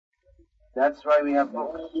That's why we have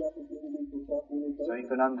books. So you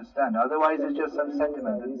can understand. Otherwise it's just some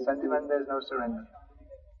sentiment. In sentiment there's no surrender.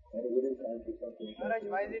 Maharaj,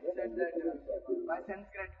 why is it said that by sense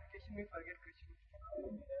gratification we forget Krishna?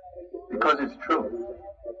 Because it's true.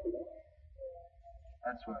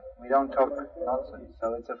 That's why. We don't talk nonsense.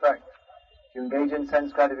 So it's a fact. If you engage in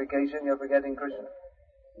sense gratification, you're forgetting Krishna.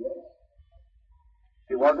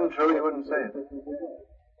 If it wasn't true, you wouldn't say it.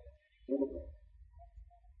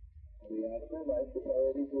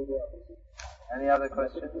 Any other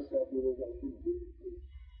questions?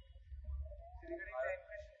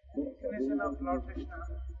 Incarnation of Lord Krishna.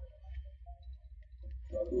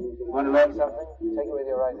 Want to learn something? Take it with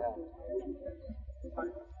your right hand.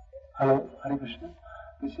 Hello, Hare Krishna.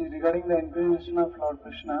 This is regarding the incarnation of Lord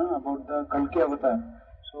Krishna about the Kalki avatar.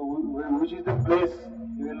 So, which is the place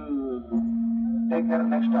he will take their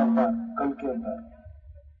next avatar, Kalki avatar?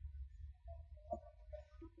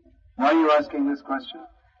 Why are you asking this question?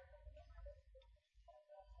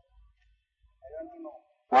 I want to know.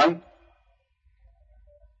 Why?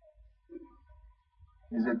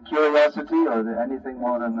 Is it curiosity or is there anything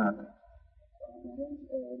more than that?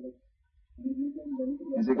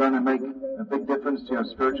 Is it going to make a big difference to your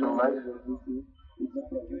spiritual life?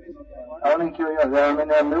 Only curiosity.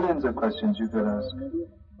 There are millions of questions you could ask.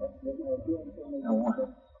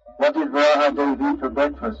 What did Varahadev eat for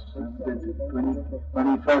breakfast when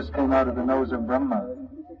he first came out of the nose of Brahma?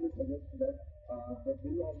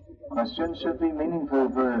 Questions should be meaningful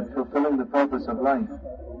for fulfilling the purpose of life.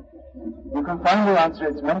 You can find the answer.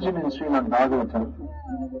 It's mentioned in Srimad Bhagavatam.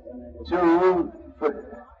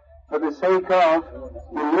 For the sake of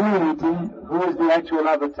delineating who is the actual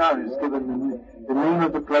avatar, is given the name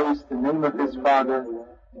of the place, the name of his father,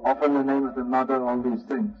 often the name of the mother, all these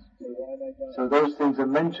things. So those things are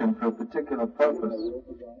mentioned for a particular purpose.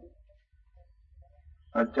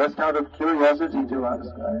 But just out of curiosity to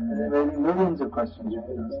ask, there may be millions of questions you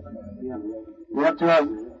can ask. You have to ask,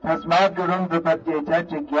 Tasmad Gurum Prapadyeta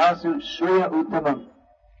Jigyasu Shriya Uttamam.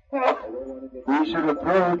 We should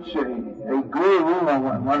approach a guru or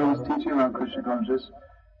one who's teaching about Krishna consciousness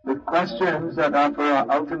with questions that are for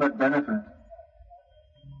our ultimate benefit.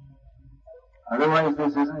 Otherwise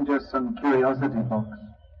this isn't just some curiosity, folks.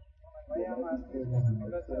 Why I am asking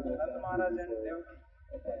because Nanda Maharaj and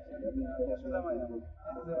Devaki, Yashodamaya, has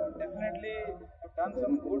definitely done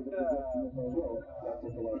some good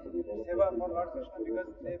seva for Lord Krishna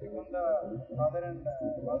because they become the father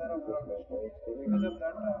of Lord Krishna. Because of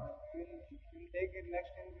that, we will take it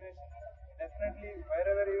next incarnation. Definitely,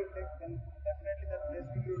 wherever you will take, then definitely that place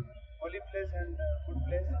will be holy place and good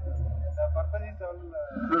place. The purpose is all.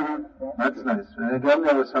 That's nice. And again,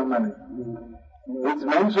 there were so many. It's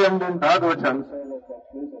mentioned in Bhagavatam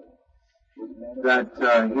that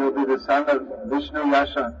he will be the son of Vishnu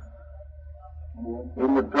Yasha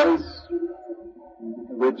in the place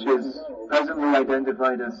which is presently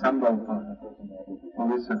identified as Sambhalpur,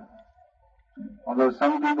 Orissa. Although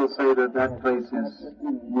some people say that that place is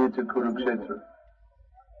near to Kurukshetra.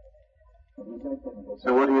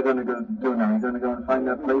 So what are you going to go do now? You're going to go and find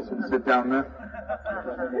that place and sit down there?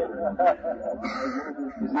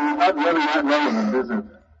 You see, it's not really that relevant, is it?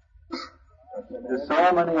 There's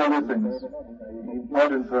so many other things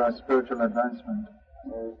important for our spiritual advancement.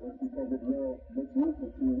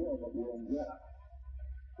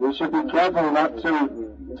 We should be careful not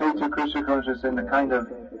to take to Krishna consciousness in a kind of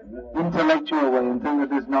intellectual way and think that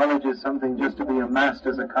this knowledge is something just to be amassed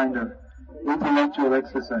as a kind of intellectual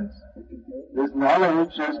exercise. This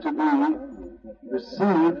knowledge is to be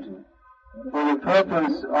received for the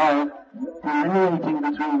purpose of delineating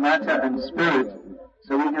between matter and spirit,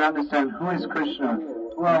 so we can understand who is Krishna,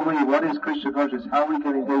 who are we, what is Krishna consciousness, how we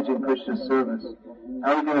can engage in Krishna's service,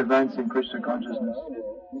 how we can advance in Krishna consciousness.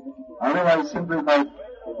 Otherwise, simply by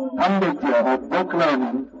panditya or book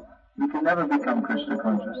learning, we can never become Krishna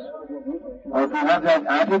conscious. Or if we have that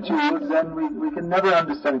attitude, then we can never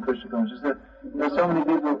understand Krishna consciousness. There are so many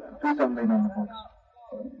people, do something on the books.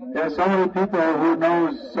 There are so many people who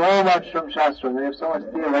know so much from Shastra, they have so much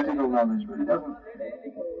theoretical knowledge, but it doesn't.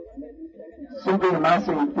 Simply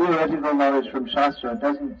amassing theoretical knowledge from Shastra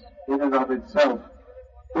doesn't, in and of itself,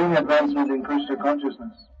 bring advancement in Krishna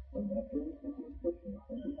consciousness.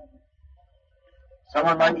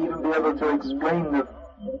 Someone might even be able to explain the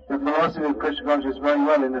philosophy of Krishna consciousness very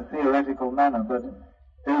well in a theoretical manner, but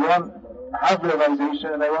they won't have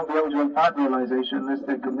realization and they won't be able to impart realization unless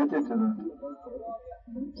they're committed to that.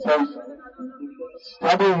 So,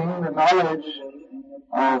 studying the knowledge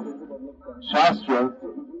of Shastra,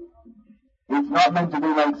 it's not meant to be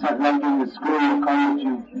like in the school or college.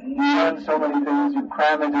 You learn so many things, you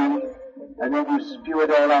cram it in, and then you spew it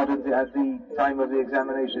all out at the time of the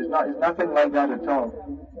examination. It's nothing like that at all.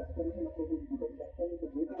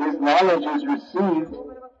 His knowledge is received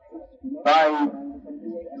by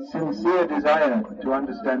sincere desire to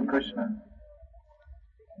understand Krishna.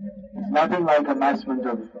 It's nothing like amassment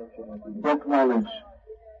of book knowledge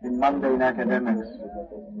in mundane academics.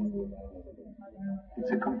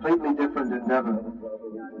 It's a completely different endeavor.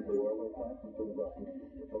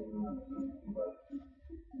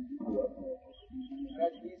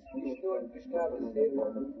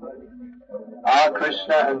 Are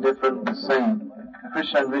Krishna and different the same?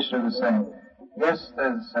 Krishna and Vishnu are the same? Yes,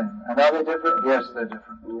 they're the same. And are they different? Yes, they're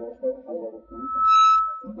different.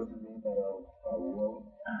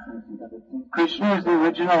 Krishna is the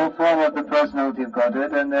original form of the personality of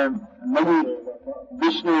Godhead, and there are many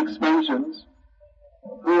Vishnu expansions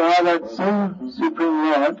who are that same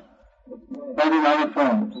Supreme Lord, but in other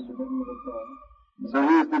forms. So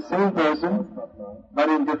he is the same person, but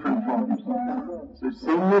in different forms. So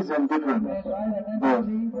sameness and difference, both.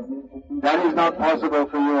 That is not possible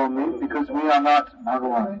for you or me, because we are not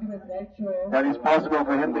Bhagavan. That is possible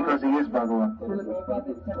for him because he is Bhagavan.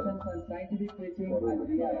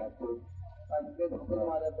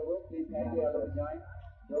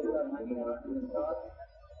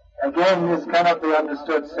 Again, this cannot be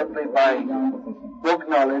understood simply by book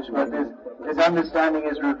knowledge, but this understanding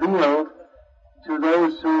is revealed to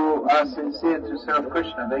those who are sincere to serve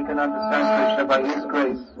Krishna. They can understand Krishna by His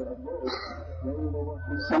grace.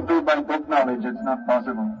 Simply by book knowledge, it's not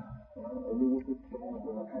possible.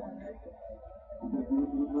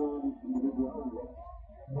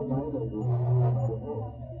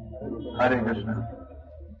 Hare Krishna.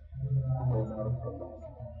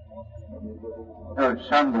 Oh,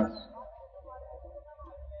 Shandas.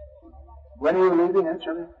 When are you leaving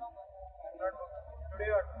actually?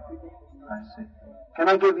 I see. Can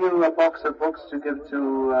I give you a box of books to give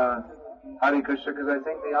to Hare Krishna? Because I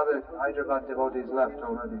think the other Hyderabad devotees left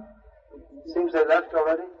already. Seems they left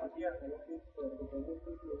already?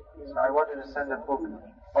 So I wanted to send a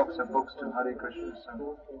box of books to Hare Krishna.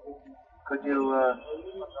 So could you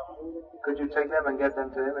take them and get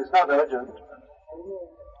them to him? It's not urgent.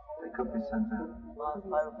 They could be sent to him.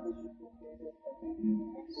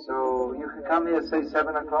 So you can come here, say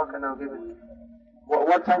 7 o'clock, and I'll give it.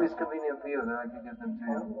 What time is convenient for you that I can get them to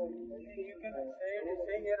you? You can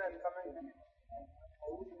stay here and come and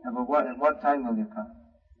Yeah, but at what time will you come?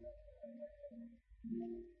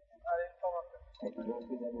 I'll inform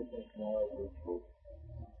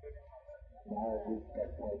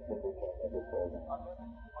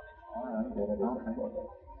Alright,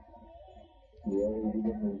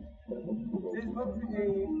 This book you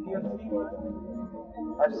have seen?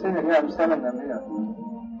 I've seen it here, I'm selling them here.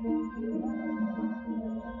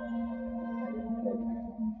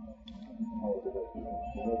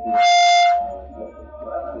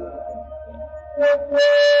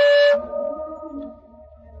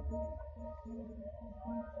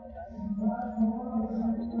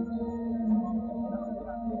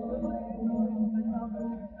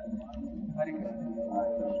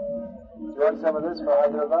 Do you want some of this for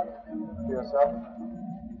Hyderabad? For yourself?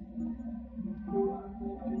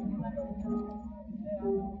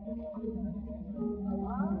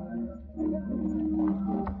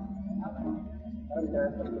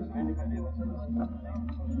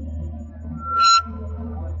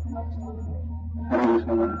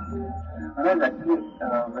 Well, actually,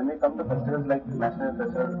 when we come to festivals like national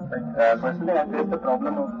festivals, personally I face the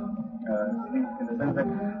problem of sleep, in the sense that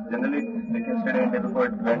generally, like yesterday and day before,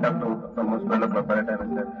 it went up to almost 12 o'clock by the time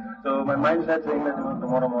it's there. So my mind starts saying that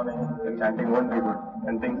tomorrow morning the chanting won't be good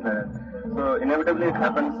and things like that. So inevitably it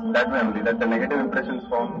happens that way only, that the negative impressions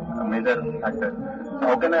form a major factor. So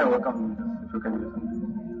how can I overcome this, if you can do something?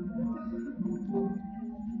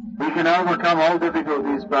 We can overcome all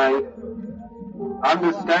difficulties by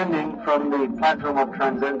understanding from the platform of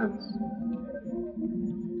transcendence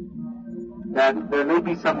that there may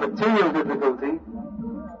be some material difficulty,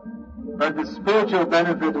 but the spiritual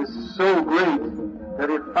benefit is so great that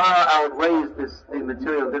it far outweighs the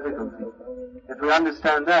material difficulty. If we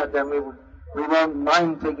understand that, then we won't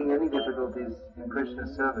mind taking any difficulties in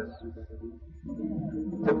Krishna's service.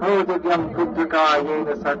 Tapodivyam putraka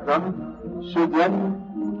yena sattvam shudyan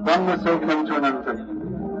brahmasokam chunantam.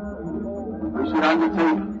 We should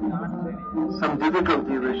undertake some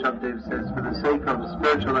difficulty, Rishabdev says, for the sake of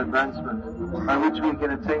spiritual advancement, by which we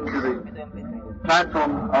can attain to the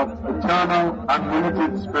platform of eternal,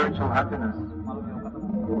 unlimited spiritual happiness.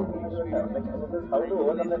 How to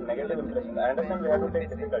overcome that negative impression? I understand we have to take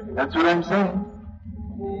difficulty. That's what I'm saying.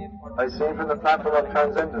 I say from the platform of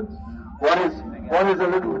transcendence. What is a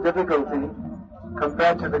little difficulty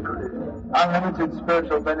compared to the unlimited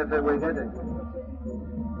spiritual benefit we're getting.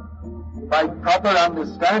 By proper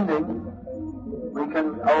understanding, we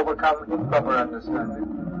can overcome improper understanding.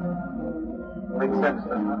 Makes sense,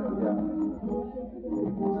 doesn't it?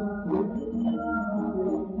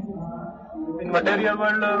 In material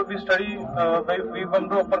world, we study, we come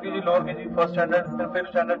to upper KG, lower KG, first standard, then 5th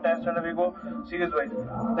standard, 10th standard, we go series wise.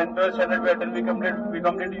 Then 12th standard, we attend, we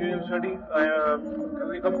complete university,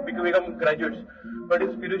 we become graduates. But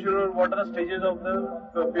in spiritual world, what are the stages of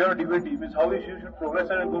the pure devotee? Means how you should progress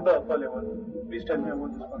and go to upper level. Please tell me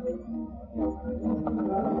about this part.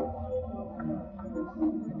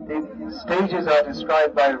 The stages are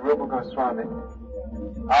described by Rupa Goswami.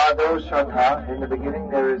 Are those Shraddha? In the beginning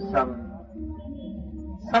there is some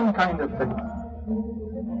kind of faith.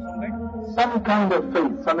 Some kind of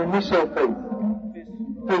faith, some initial faith.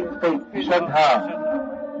 Faith, Shraddha.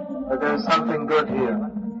 That there is something good here.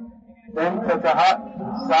 Then Tataha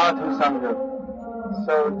Sadhu Sangha.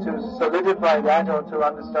 So to solidify that or to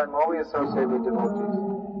understand more, we associate with devotees.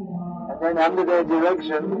 And then under their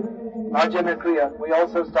direction, Bhajana Kriya, we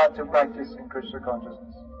also start to practice in Krishna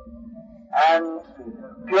consciousness. And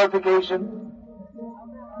purification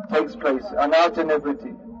takes place, anartha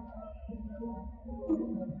nivriti.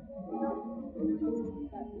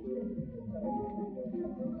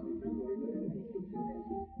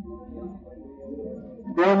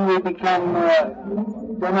 Then we become,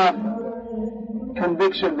 then our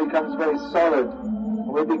conviction becomes very solid.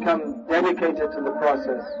 We become dedicated to the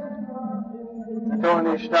process. And then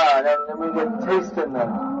we get taste in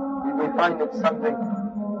that. We find it something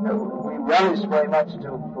that we relish very much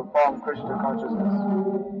to perform Krishna consciousness.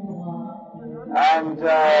 And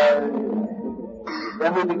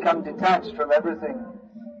then we become detached from everything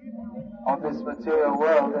of this material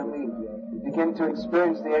world, and we begin to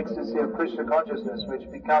experience the ecstasy of Krishna consciousness, which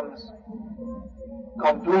becomes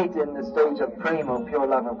complete in the stage of prema, or pure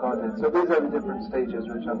love of Godhead. So these are the different stages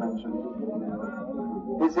which I mentioned.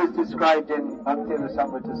 This is described in Bhakti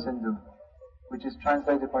Rasamrita Sindhu, which is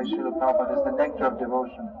translated by Srila Prabhupada as the nectar of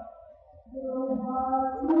devotion.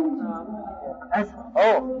 As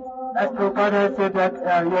Prabhupada has said that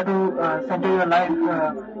you have to center your life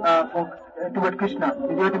toward Krishna.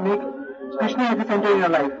 You have to make Krishna as the center of your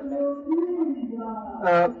life.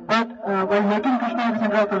 But while making Krishna as the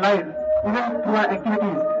center of your life, even through our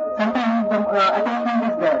activities, sometimes the attachment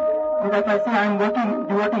is there. Because if I say I am working,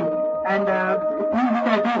 devotee, and things which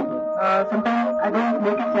I do, sometimes I don't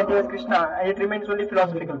make it center as Krishna, and it remains only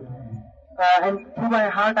philosophical. And through my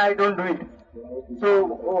heart I don't do it.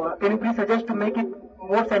 So, can you please suggest to make it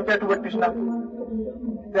more centered toward Krishna,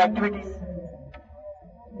 the activities?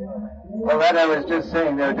 Well, that I was just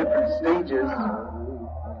saying, there are different stages.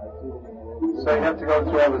 So you have to go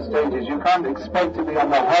through all the stages. You can't expect to be on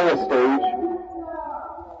the higher stage.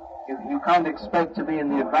 You can't expect to be in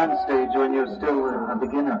the advanced stage when you're still a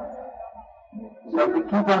beginner. So if we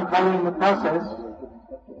keep on following the process,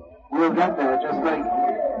 we'll get there. Just like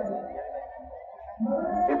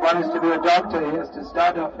if one is to be a doctor, he has to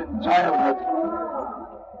start off in childhood,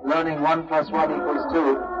 learning 1 + 1 =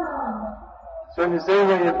 2. So in the same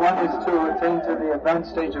way, if one is to attain to the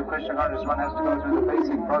advanced stage of Krishna consciousness, one has to go through the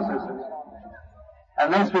basic processes.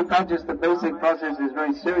 Unless we practice the basic processes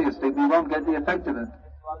very seriously, we won't get the effect of it.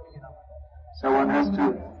 So one has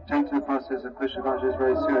to take the process of Krishna consciousness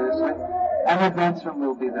very seriously, and advancement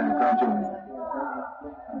will be there gradually.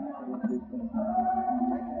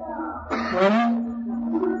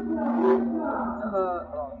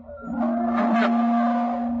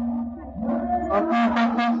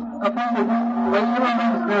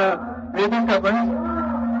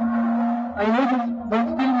 I know this, but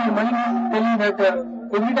still my mind is telling that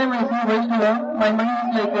every time I see Vaishnava, my mind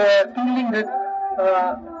is like feeling that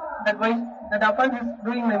that offense is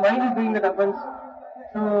doing, my mind is doing that offense.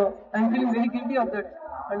 So I'm feeling very guilty of that,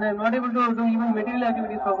 and I'm not able to do even material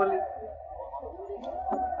activities properly.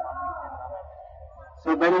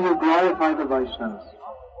 So better you glorify the Vaishnavas.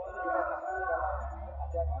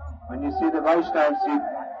 When you see the Vaishnavas,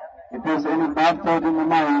 if there's any bad thought in the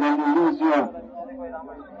mind, then you use your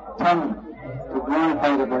tongue to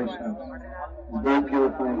glorify the Vaishnavas. It's very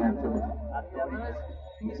purifying activity.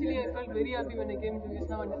 Initially I felt very happy when I came to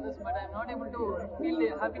Krishna consciousness, but I am not able to feel the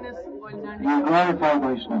happiness while chanting. You glorify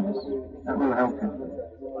Vaishnavas. That will help you.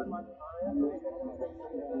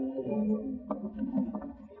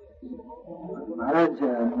 Maharaj,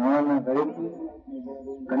 now I am a very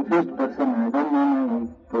confused person. I don't know my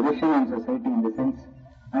position in society in the sense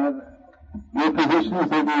your position is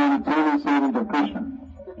that you are the eternal servant of Krishna.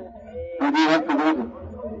 But you have to go there.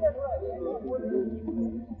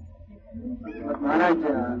 But Maharaj,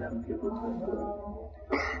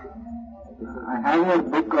 I have a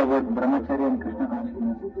book about brahmacharya and Krishna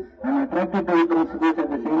consciousness. I'm attracted to the principles, at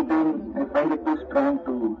the same time I find it too strong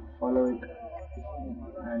to follow it.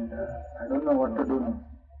 And I don't know what to do now.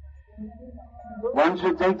 One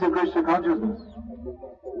should take to Krishna consciousness.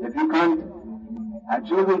 If you can't,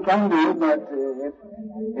 actually we can do it, but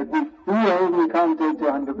if we feel we can't take to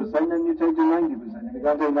 100%, then you take to 90%. If you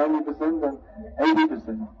can't take 90%, then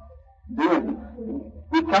 80%. Do it.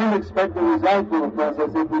 We can't expect the result from a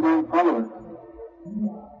process if we don't follow it.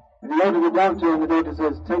 If you go to the doctor and the doctor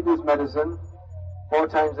says, take this medicine 4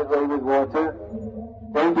 times a day with water,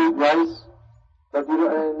 don't eat rice, but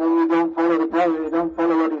and then you don't follow the plan, you don't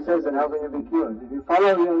follow what he says, then how can you be cured? If you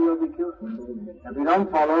follow, you'll be cured. If you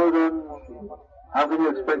don't follow, then how can you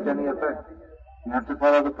expect any effect? You have to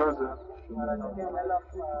follow the process.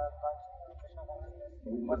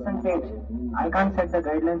 Percentage. I can't set the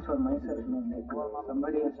guidelines for myself. Like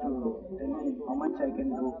somebody has to tell me how much I can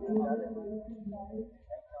do.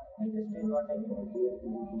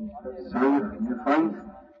 So you find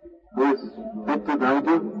who is fit to guide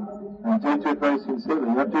you and take your advice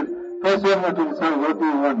sincerely. First you have to decide what do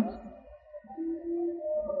you want.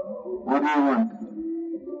 What do you want?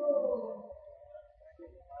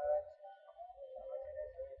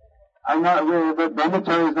 But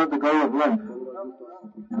brahmacharya is not the goal of life.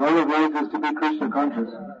 The goal of life is to be Krishna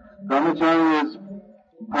conscious. Brahmacharya is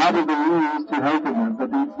part of the means to helping that, but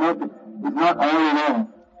it's not all in all.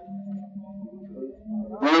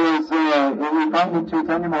 Whereas we find in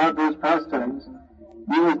Chaitanya Mahaprabhu's pastimes,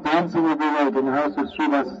 he was dancing every night in the house of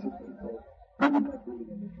Srivas. But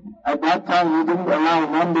at that time he didn't allow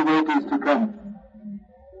non-devotees to come.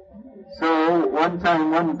 So one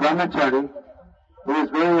time one brahmachari, who was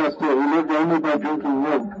very austere, he lived only by drinking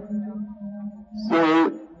milk. So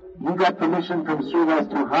he got permission from Srivas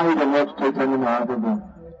to hide and watch Chaitanya Mahaprabhu.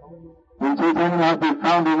 When Chaitanya Mahaprabhu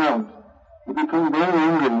found him out, he became very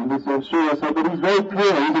angry, and he said, Srivas said, but he's very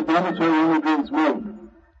pure, he's a brahmachari, he only drinks milk.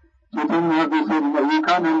 Chaitanya Mahaprabhu said, no, you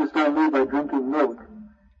can't understand me by drinking milk.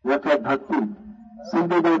 You have to have bhakti.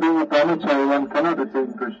 Simply by being a brahmachari, one cannot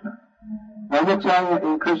attain Krishna. Brahmacharya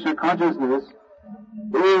in Krishna consciousness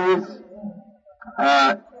is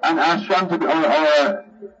an ashram to be,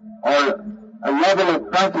 or a level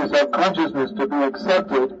of practice of consciousness to be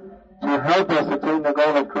accepted to help us attain the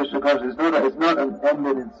goal of Krishna consciousness. It's not an end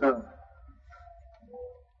in itself.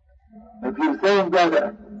 If you think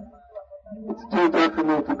that it's too tough for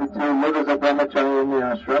me to live as a brahmachari in the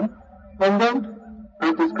ashram, then don't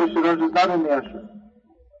practice Krishna consciousness not in the ashram.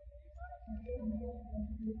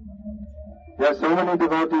 There are so many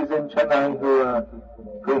devotees in Chennai who are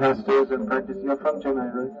grihastas and practicing. You're from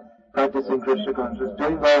Chennai, right? Practicing Krishna consciousness,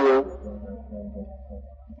 doing very well.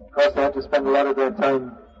 Of course, they have to spend a lot of their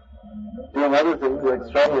time doing other things like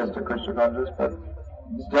extraneous to Krishna consciousness, but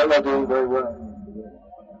still they're doing very well.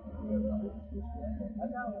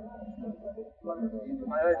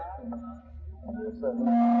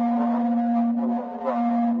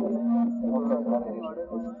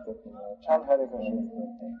 Chant Hare Krishna.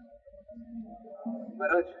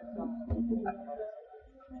 Maharaj.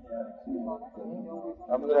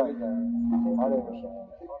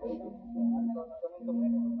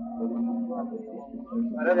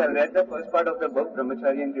 Maharaj, I've read the first part of the book,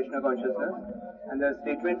 Brahmacharya and Krishna Consciousness, and the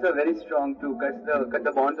statements are very strong to cut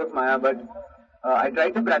the bonds of Maya, but I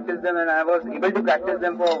tried to practice them and I was able to practice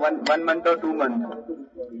them for one month or 2 months.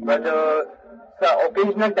 But so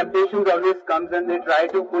occasional temptations always comes and they try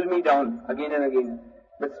to pull me down again and again.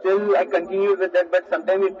 But still I continue with that, but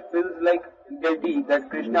sometimes it feels like guilty that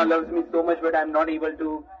Krishna loves me so much but I'm not able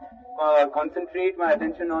to concentrate my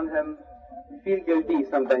attention on him. I feel guilty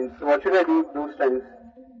sometimes. So what should I do those times?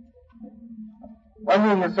 One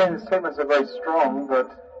thing you're saying, the statements are very strong,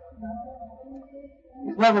 but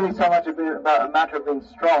it's not really so much about a matter of being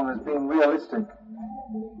strong as being realistic.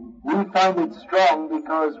 We find it strong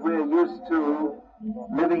because we're used to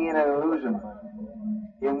living in an illusion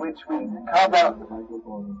in which we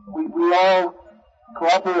all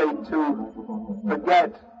cooperate to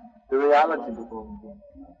forget the reality.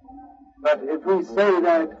 But if we say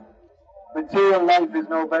that material life is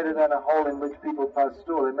no better than a hole in which people pass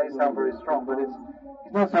stool, it may sound very strong, but it's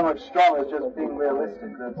not so much strong as just being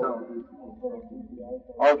realistic, that's all.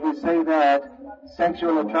 Or if we say that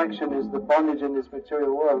sexual attraction is the bondage in this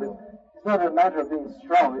material world, it's not a matter of being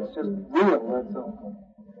strong, it's just real, that's all.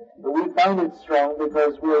 But we find it strong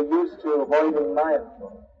because we're used to avoiding Maya.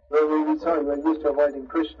 We're used to avoiding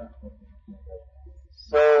Krishna.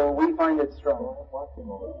 So we find it strong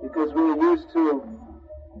because we're used to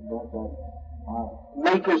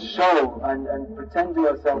make a show and pretend to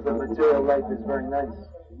ourselves that material life is very nice.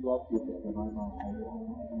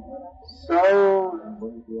 So,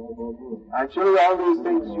 actually all these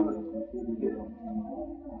things,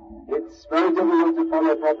 it's very difficult to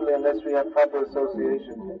follow properly unless we have proper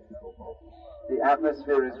association. The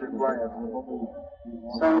atmosphere is required.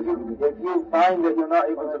 So if you find that you're not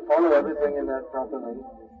able to follow everything in that properly,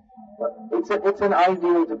 it's an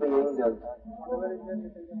ideal to be aimed at,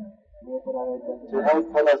 to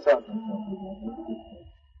help pull us up.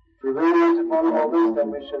 If we really want to follow all this,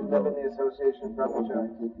 then we should live in the association of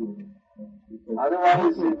brahmacharis.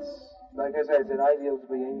 Otherwise, it's, like I said, it's an ideal to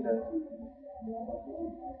be aimed at.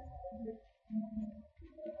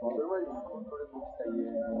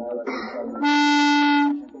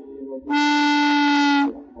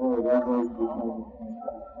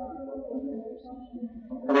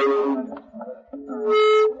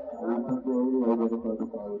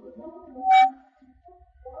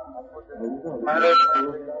 Maharaj,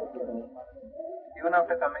 even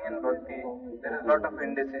after coming in Bhakti, there is a lot of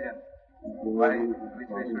indecision. Which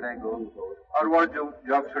way should I go? Or what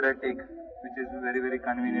job should I take, which is very, very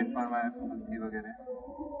convenient for my Bhakti vagere.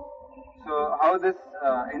 So how this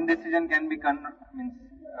indecision can be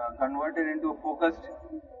converted into a focused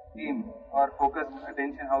aim or focused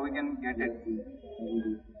attention, how we can get it?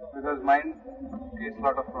 Because mind creates a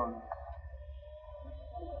lot of problems.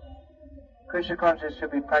 Krishna consciousness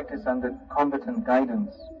should be practiced under competent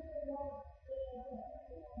guidance.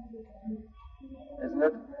 Isn't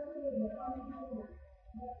it?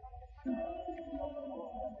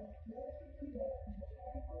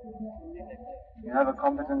 You have a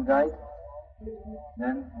competent guide,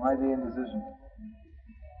 then why the indecision?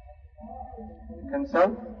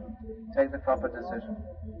 Consult, take the proper decision.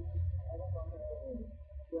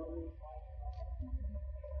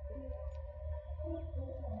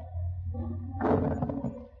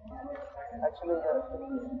 Actually,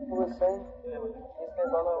 who was saying?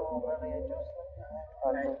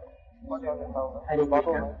 Hare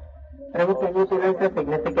Krishna. Prabhu, can you tell us the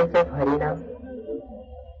significance of Harinam?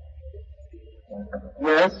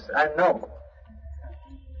 Yes and no.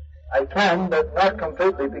 I can, but not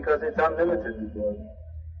completely because it's unlimited.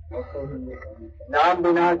 Naam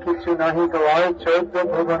bina kichu nahi kawai chaitra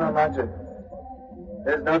bhuvana maja.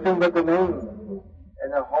 There's nothing but the name in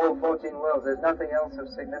the whole 14 worlds. There's nothing else of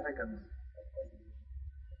significance.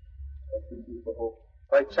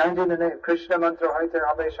 By chanting the name Krishna mantra hoite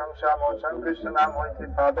habe shamsha mocham, Krishna naam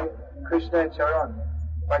hoite pabe Krishna charan.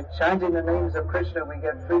 By chanting the names of Krishna, we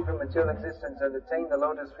get free from material existence and attain the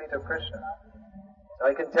lotus feet of Krishna. So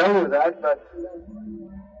I can tell you that, but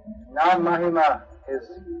Naam Mahima is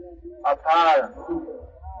apar.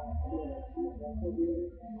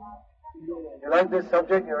 You like this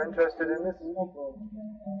subject? You're interested in this?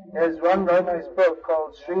 There's one very nice book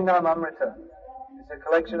called Sri Nam Amrita. It's a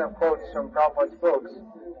collection of quotes from Prabhupada's books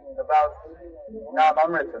about Nam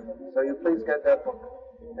Amrita. So you please get that book.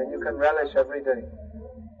 Then you can relish every day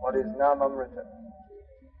what is Nam Amrita.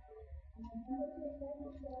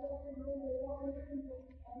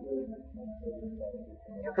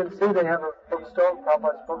 You can see they have a bookstore,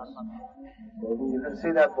 Prabhupada's books. You can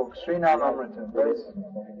see that book, Sri Nam Amrita. Very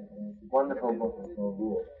wonderful book.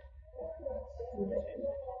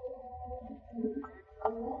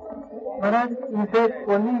 Maharaj, you said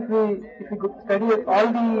only if we could study all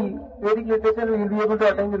the Vedic literature, we will be able to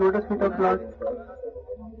attain the lotus feet of Lord.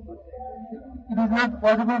 It is not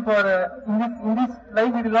possible for in this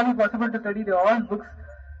life. It will not be possible to study all books.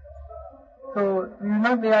 So we will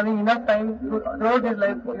not be having enough time throughout this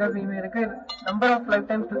life because we may require number of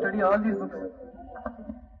lifetimes to study all these books.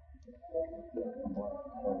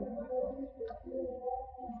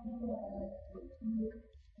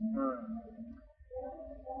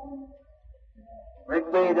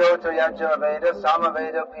 Rigvedo to Yajur Veda,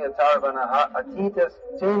 Samaveda Piyatarvanaha, Atitas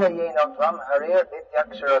Tena Yenam Tvam Harir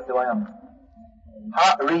Ityakshara Dvayam.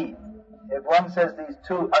 Ha-ri. If one says these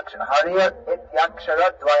two Harir Ityakshara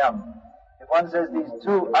Dvayam. If one says these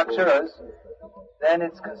two aksharas, then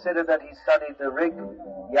it's considered that he studied the Rig,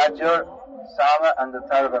 Yajur, Sama and the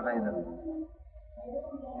Tarva Veda.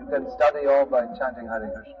 You can study all by chanting Hare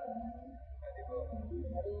Krishna.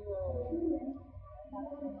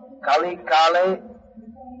 Kali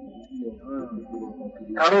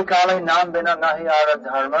Kale Nam Bina Nahi Ara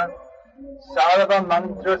Dharma, Sarva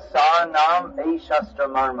Mantra Sar Nam A Shastra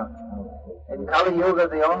Marma. In Kali Yuga,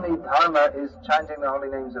 the only dharma is chanting the holy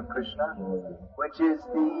names of Krishna, which is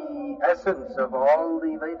the essence of all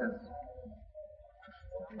the Vedas.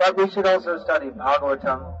 But we should also study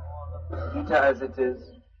Bhagavatam, Gita as it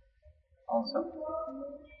is, also.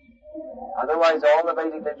 Otherwise, all the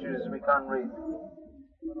Vedic literatures we can't read.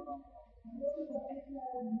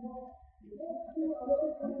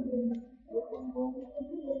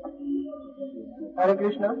 Hare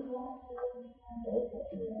Krishna.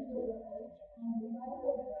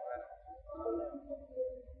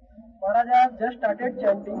 Maharaj, I have just started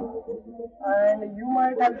chanting, and you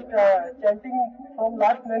might have chanting from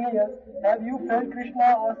last many years. Have you felt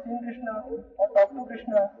Krishna or seen Krishna or talked to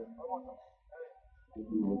Krishna?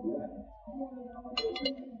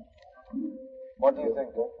 What do you think?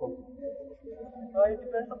 It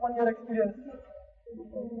depends upon your experience.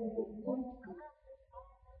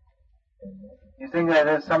 You think that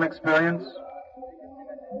there's some experience?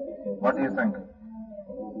 What do you think?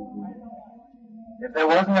 If there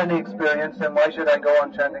wasn't any experience, then why should I go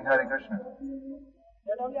on chanting Hare Krishna?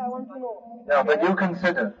 That only I want to know. No, but you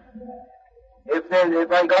consider.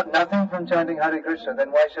 If I got nothing from chanting Hare Krishna,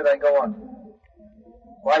 then why should I go on?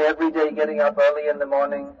 Why every day getting up early in the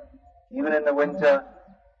morning, even in the winter,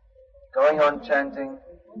 going on chanting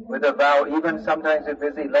with a vow, even sometimes if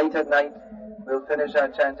busy late at night, we'll finish our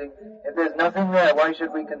chanting. If there's nothing there, why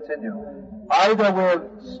should we continue? Either we're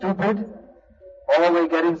stupid or we're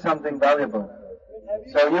getting something valuable.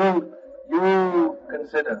 So you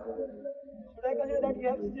consider. Should I consider that you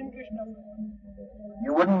have seen Krishna?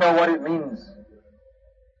 You wouldn't know what it means.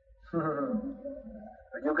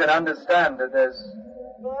 But you can understand that there's...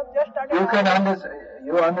 No, I've just started.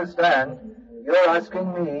 You understand, you're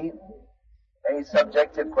asking me a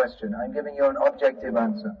subjective question. I'm giving you an objective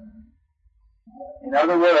answer. In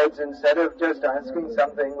other words, instead of just asking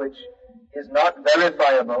something which is not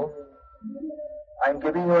verifiable, I'm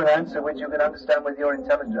giving you an answer which you can understand with your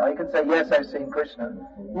intelligence. I can say, yes, I've seen Krishna.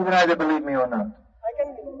 You can either believe me or not. I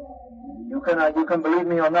can. You can believe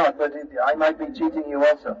me or not, but I might be cheating you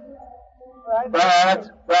also.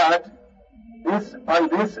 But by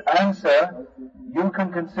this answer, you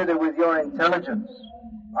can consider with your intelligence.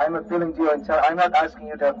 I'm appealing to your intelligence. I'm not asking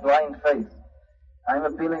you to have blind faith. I'm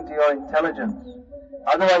appealing to your intelligence.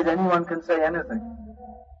 Otherwise, anyone can say anything.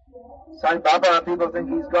 Sai Baba, people think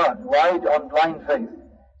he's God. Why? On blind faith.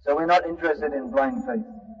 So we're not interested in blind faith.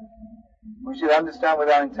 We should understand with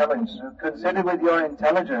our intelligence. Consider with your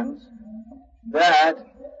intelligence that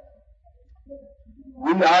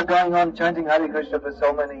we are going on chanting Hare Krishna for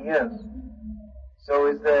so many years.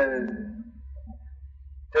 So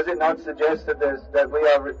does it not suggest that we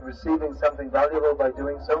are receiving something valuable by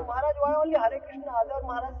doing so? Maharaj, why only Hare Krishna? Other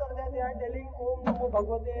Maharaj are there, they are telling Om Namo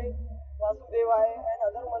Bhagavate Vasudevaya and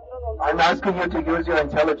other mantras also. I'm asking you to use your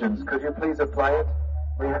intelligence. Could you please apply it?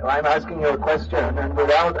 I'm asking you a question, and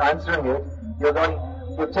without answering it,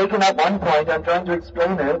 you've taken up one point, I'm trying to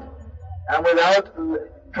explain it, and without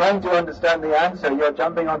trying to understand the answer, you're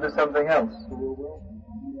jumping onto something else.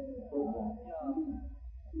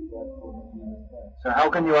 So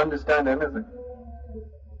how can you understand anything?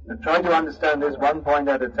 Now try to understand this one point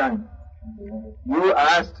at a time. You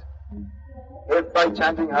asked if by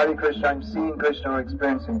chanting Hare Krishna I'm seeing Krishna or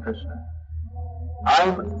experiencing Krishna.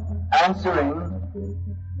 I'm answering,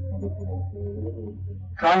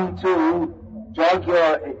 trying to jog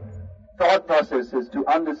your thought processes to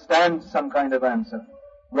understand some kind of answer.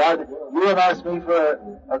 Rather, you have asked me for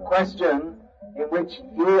a question in which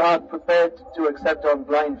you are prepared to accept on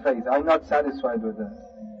blind faith. I'm not satisfied with that.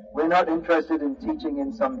 We're not interested in teaching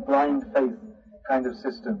in some blind faith kind of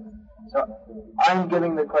system. So I'm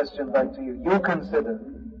giving the question back to you. You consider.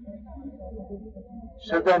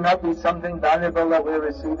 Should there not be something valuable that we're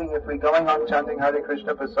receiving if we're going on chanting Hare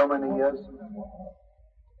Krishna for so many years?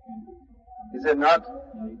 Is it not?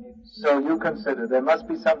 So you consider. There must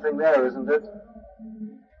be something there, isn't it?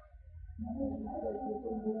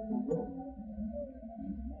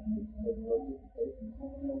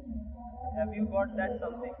 Have you got that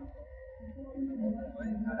something?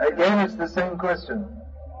 Again, it's the same question.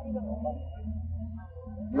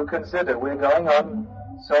 You consider, we're going on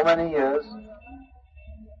so many years. So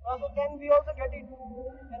can we also get it?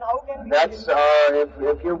 And how can we That's,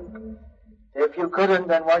 if you couldn't,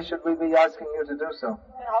 then why should we be asking you to do so? And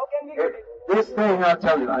how can we get it? This thing, I'll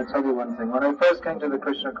tell you one thing. When I first came to the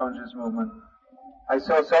Krishna conscious movement, I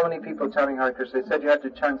saw so many people chanting Hare Krishna. They said you had to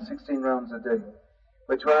chant 16 rounds a day.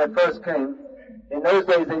 Which when I first came, in those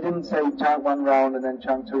days they didn't say chant 1 round and then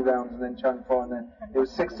chant 2 rounds and then chant 4 and then, it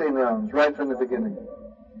was 16 rounds right from the beginning.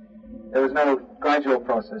 There was no gradual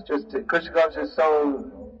process. Just Krishna consciousness is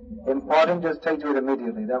so important, just take to it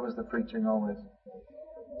immediately. That was the preaching always.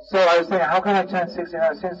 So I was saying, how can I chant 16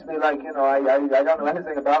 rounds? It seems to me like, I don't know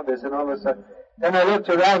anything about this, and all of a sudden, then I looked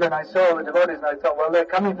around and I saw the devotees and I thought, well, they're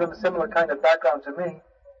coming from a similar kind of background to me.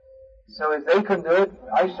 So if they can do it,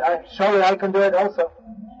 surely I can do it also.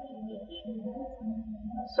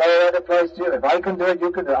 So that applies to you. If I can do it,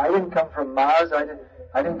 you can do it. I didn't come from Mars. I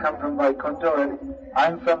didn't come from Vaikuntha.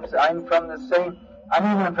 I'm from the same. I'm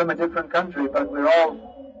even from a different country, but we're all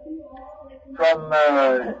from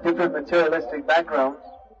different materialistic backgrounds.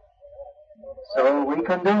 So we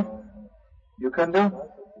can do, you can do. Then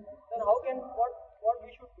how can, what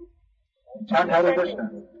we should do? Chant Hare Krishna.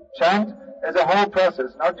 Chant is a whole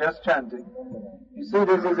process, not just chanting. You see,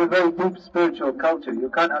 this is a very deep spiritual culture. You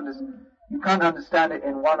can't understand it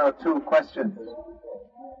in one or two questions.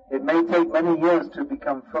 It may take many years to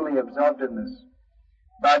become fully absorbed in this.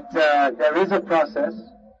 But there is a process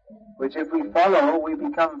which if we follow, we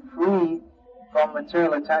become free from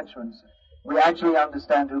material attachments. We actually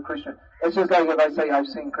understand who Krishna is. It's just like if I say, I've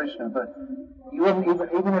seen Krishna, but you wouldn't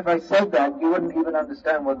even if I said that, you wouldn't even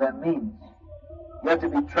understand what that means. You have to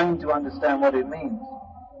be trained to understand what it means.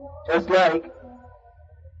 Just like,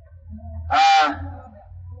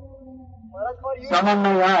 someone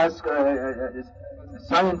may ask a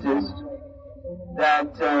scientist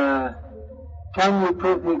that, can you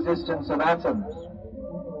prove the existence of atoms?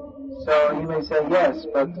 So he may say yes,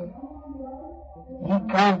 but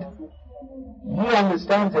he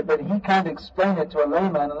understands it, but he can't explain it to a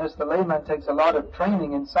layman unless the layman takes a lot of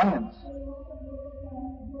training in science.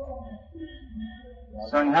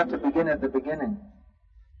 So you have to begin at the beginning,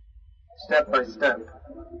 step by step.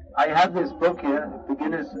 I have this book here,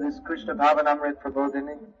 this Krishna Bhavanamrit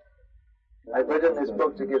Prabodhini. I've written this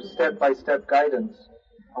book to give step-by-step guidance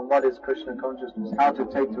on what is Krishna consciousness, how to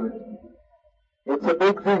take to it. It's a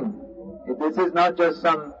big thing. This is not just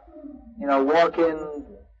some, walk in,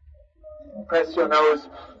 press your nose,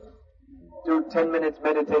 do 10 minutes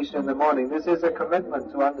meditation in the morning. This is a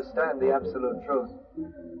commitment to understand the absolute truth,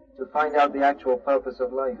 to find out the actual purpose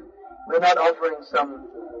of life. We're not offering some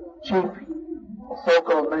cheap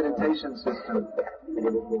so-called meditation system.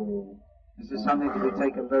 This is something to be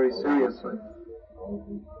taken very seriously.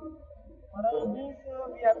 Maharaj, means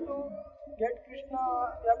we have to get Krishna,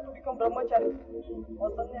 we have to become brahmachari or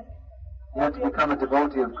sannyasi. You have to become a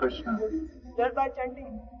devotee of Krishna. Just by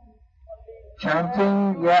chanting.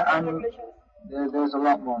 Chanting, yeah, and there's a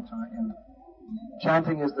lot more to it. Yeah.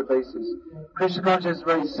 Chanting is the basis. Krishna consciousness is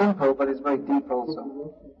very simple, but it's very deep also.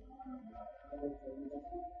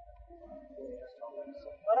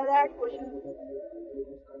 Maharaj, I had question.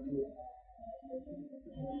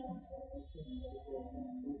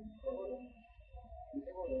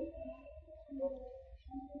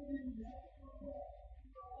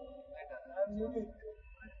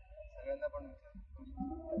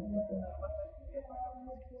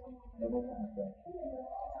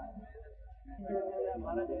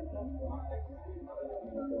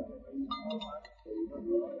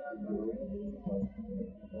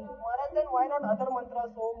 Maharaj, then why not other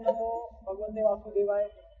mantras? Om Namo Bhagavate Vasudevaya.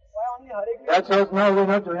 Why only Hare Krishna? That's all. No,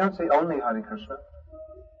 we don't say only Hare Krishna.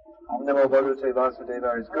 Om Namo Bhagavate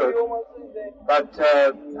Vasudevaya is good. But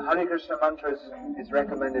Hare Krishna mantra is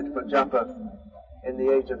recommended for japa in the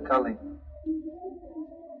age of Kali.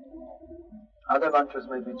 Other mantras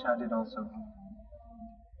may be chanted also.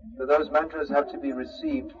 But those mantras have to be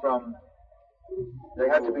received from, they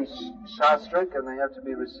have to be shastric and they have to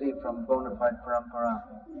be received from bona fide parampara.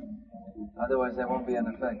 Otherwise there won't be an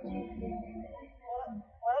effect. Maharaj,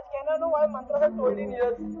 can I know why mantras are told in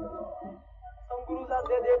years? Some gurus are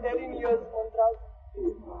there, they tell in years mantras.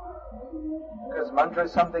 Because mantra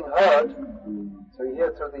is something heard, so you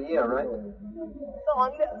hear through the ear, right? So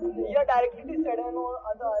on the ear directly it is said, and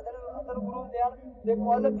other gurus they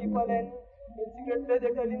call the people and in secret place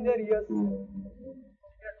they tell in their ears.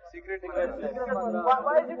 Secret Why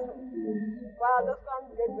is it so? Why others can't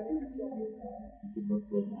get benefit?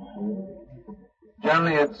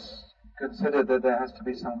 Generally it's considered that there has to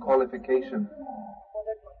be some qualification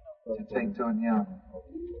to take to it, yeah.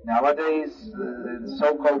 Nowadays,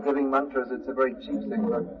 so-called giving mantras, it's a very cheap thing,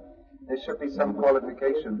 but there should be some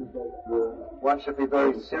qualification. One should be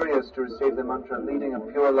very serious to receive the mantra, leading a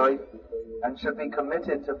pure life, and should be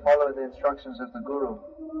committed to follow the instructions of the Guru.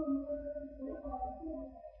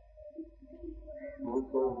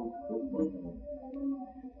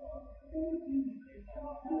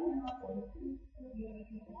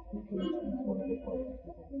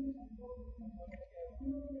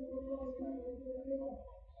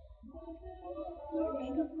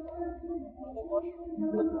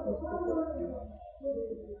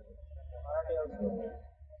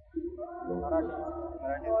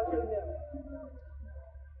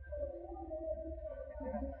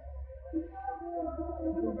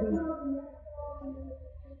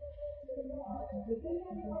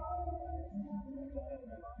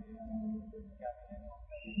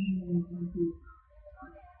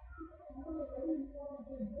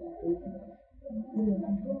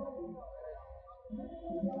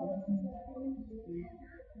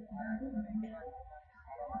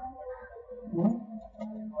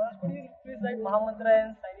 write Mahamantra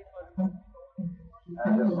and sign it for you? I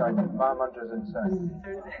just signed Mahamantras inside.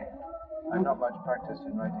 I'm not much practiced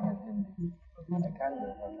in writing in Hindi. I can do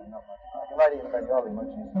it, but I'm not much. I can write it in Bengali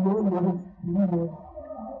much easier.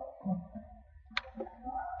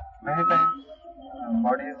 Many times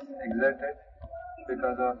body is exerted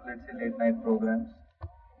because of, let's say, late night programs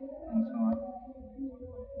and so on.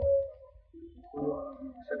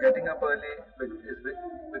 So getting up early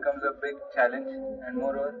becomes a big challenge, and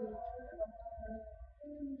moreover,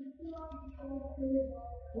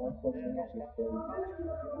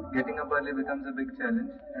 getting up early becomes a big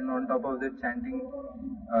challenge, and on top of that, chanting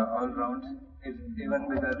all rounds is even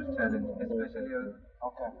bigger challenge, especially.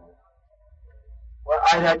 Okay. Well,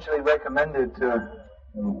 I'd actually recommend it to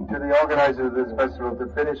the organizers of this festival to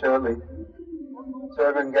finish early, so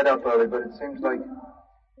everyone get up early. But it seems like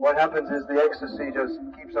what happens is the ecstasy just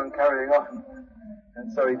keeps on carrying on,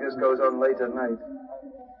 and so it just goes on late at night.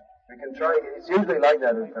 We can try. It's usually like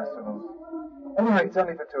that at festivals. Anyway, it's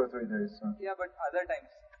only for 2 or 3 days. So. Yeah, but other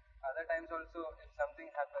times also, if something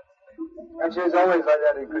happens. Actually, it's always like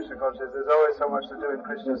that in Krishna consciousness. There's always so much to do in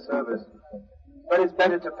Krishna's service. But it's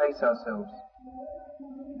better to pace ourselves.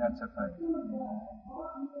 That's a fact.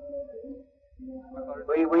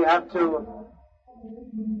 We have to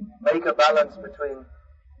make a balance between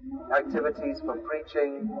activities for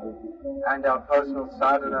preaching and our personal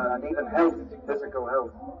sadhana and even health, physical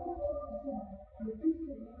health.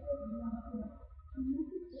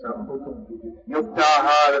 So,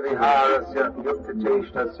 yuktahara viharasya yukta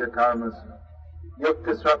cheshtasya karmasya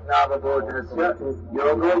yukta swapnavabodhasya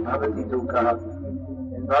yogo bhavati dukkha.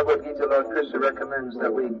 In Bhagavad Gita, Lord Krishna recommends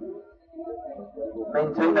that we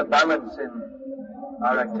maintain a balance in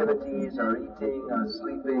our activities, our eating, our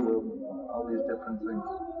sleeping, all these different things.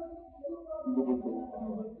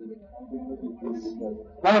 It's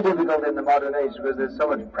more difficult in the modern age because there's so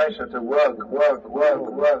much pressure to work.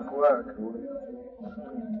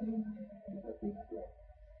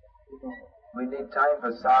 We need time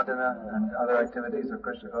for sadhana and other activities of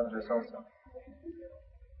Krishna consciousness also.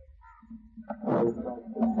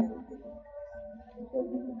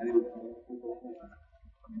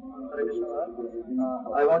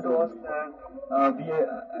 I want to ask that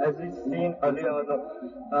as we seen earlier,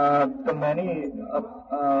 the many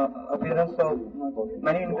appearance of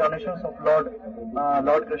many incarnations of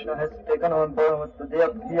Lord Krishna has taken on board.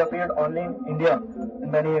 He appeared only in India,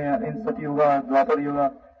 in many in Satyuga, Dwapar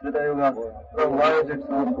Yuga, Treta Yuga. So why is it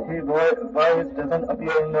so? Why it doesn't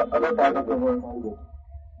appear in the other part of the world?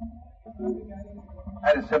 I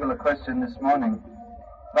had a similar question this morning.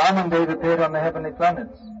 Vamandev appeared on the heavenly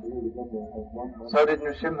planets. So did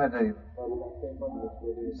Nrsimhadev.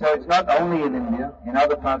 So it's not only in India, in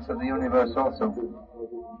other parts of the universe also.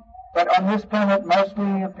 But on this planet,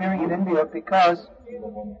 mostly appearing in India because,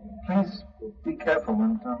 please be careful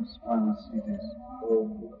and don't spoil the CDs.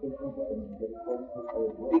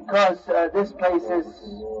 Because this place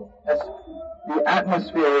the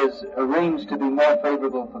atmosphere is arranged to be more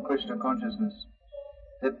favorable for Krishna consciousness.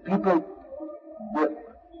 The people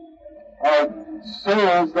are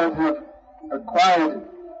souls that have acquired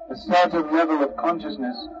a certain level of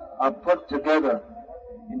consciousness are put together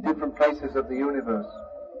in different places of the universe.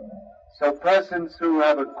 So persons who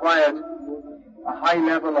have acquired a high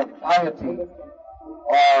level of piety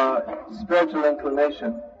or spiritual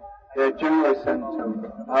inclination, they're generally sent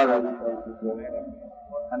to Bharat.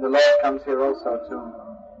 And the Lord comes here also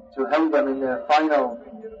to help them in their final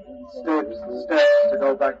steps to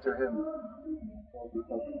go back to Him.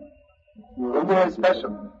 India is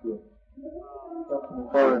special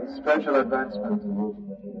for its spiritual advancement.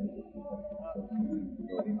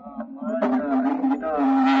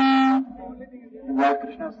 Lord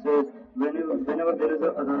Krishna says, whenever there is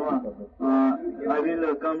a adharma, I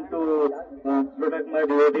will come to protect my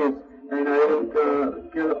devotees and I will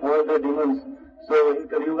kill all the demons. So in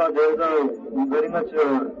Kali Yuga there is a very much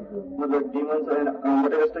demons and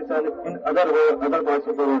materialistics and in other parts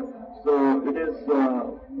of the world. So it is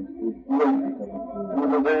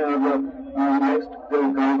next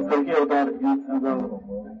Kalki avatar,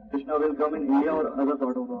 Krishna will come in India or other part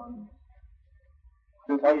of the world.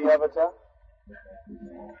 Kalki avatar?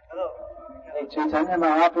 नहीं चैतन्य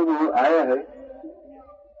महाप्रभु आया है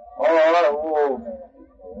और वो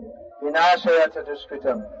विनाशय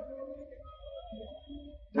दुष्कृतम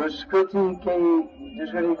दुष्कृति को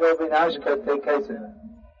विनाश करते कैसे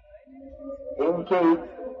इनके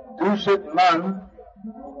दूषित मन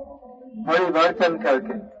परिवर्तन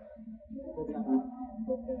करके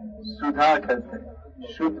सुधार करते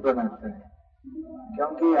शुद्ध बनाते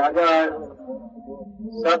क्योंकि अगर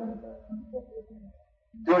सब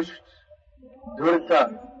दुष्ट धूर्त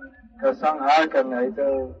का संहार करना है तो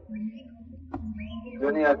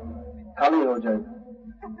दुनिया खाली हो जाएगी,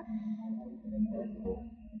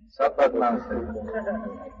 सब बदमाश है।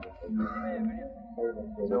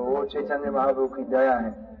 तो वो चैतन्य महाप्रभु की दया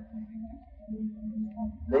है।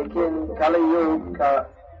 लेकिन कल युग का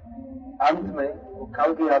अंत में वो कल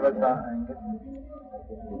की अवतार आएंगे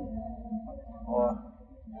और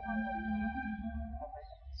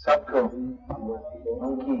सबको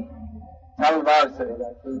उनकी तलवार से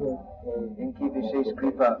इनकी विशेष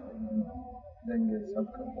कृपा देंगे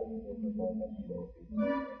सबको।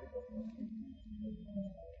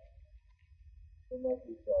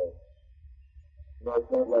 No,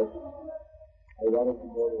 it's not like I wanted to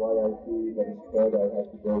know why I see that instead I have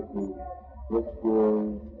to go to this school,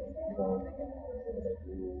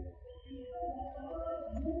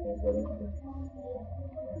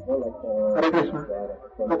 Hare Krishna.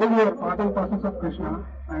 Couple, we are part and parcels of Krishna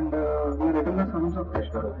and we are eternal sons of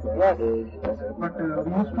Krishna. Yes. But we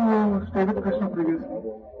used to stay with Krishna previously.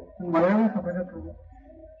 And why are we separated from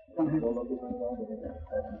him?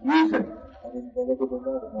 You say,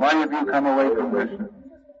 why have you come away from Krishna?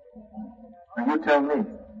 Now you tell me.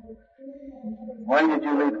 Why did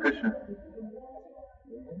you leave Krishna?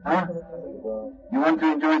 Huh? You want to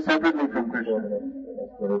enjoy separately from Krishna?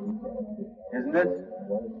 Isn't it?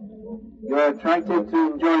 You are attracted to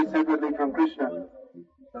enjoy separately from Krishna.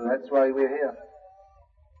 So that's why we're here.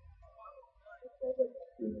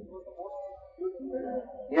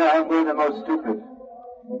 Yeah, and we're the most stupid.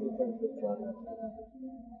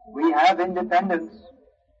 We have independence.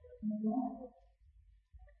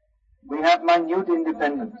 We have minute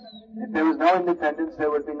independence. If there was no independence,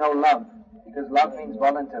 there would be no love, because love means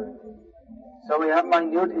voluntary. So we have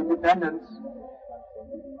minute independence.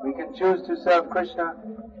 We can choose to serve Krishna,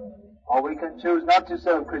 or we can choose not to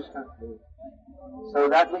serve Krishna. So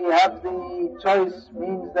that we have the choice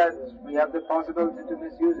means that we have the possibility to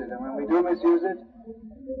misuse it. And when we do misuse it,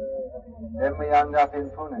 then we end up in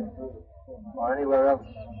Pune or anywhere else.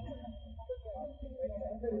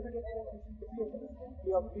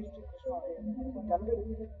 I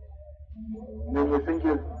mean,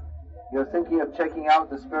 you're thinking of checking out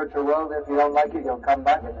the spiritual world. If you don't like it, you'll come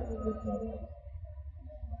back.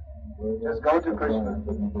 Just go to Krishna.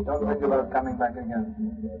 Don't think about coming back again.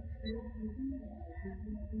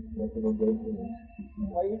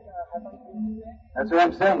 That's what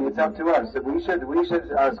I'm saying. It's up to us. We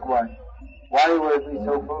should ask why. Why were we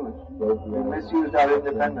so foolish? We misused our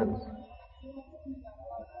independence.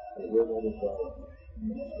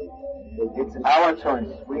 It's our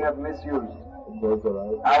choice. We have misused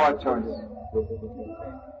our choice.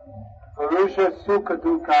 Purusha sukha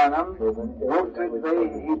dukhanam bhoktritvei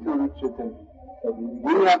hetu richate.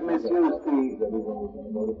 We have misused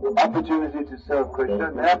the opportunity to serve Krishna,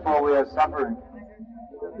 and therefore we are suffering,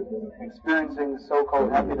 experiencing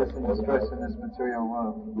so-called happiness and distress in this material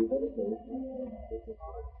world.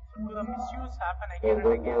 Will the misuse happen again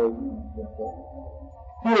and again?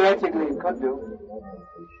 Theoretically it could do.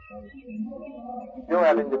 You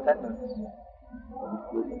have independence.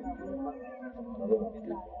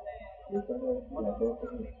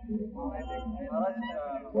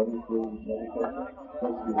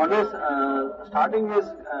 Always starting is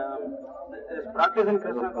practice in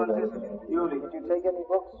Krishna consciousness. Did you take any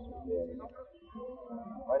books?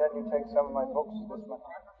 Why don't you take some of my books this month?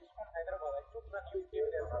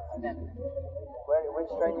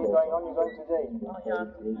 Which train are you going on? You're going today?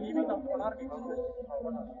 Leaving the monarch.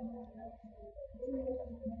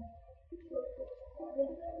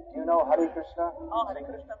 Do you know Hare Krishna? Hare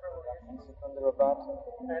Krishna Prabhu. Hyderabad.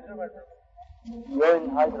 Hyderabad. You're in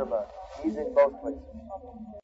Hyderabad. He's in both places.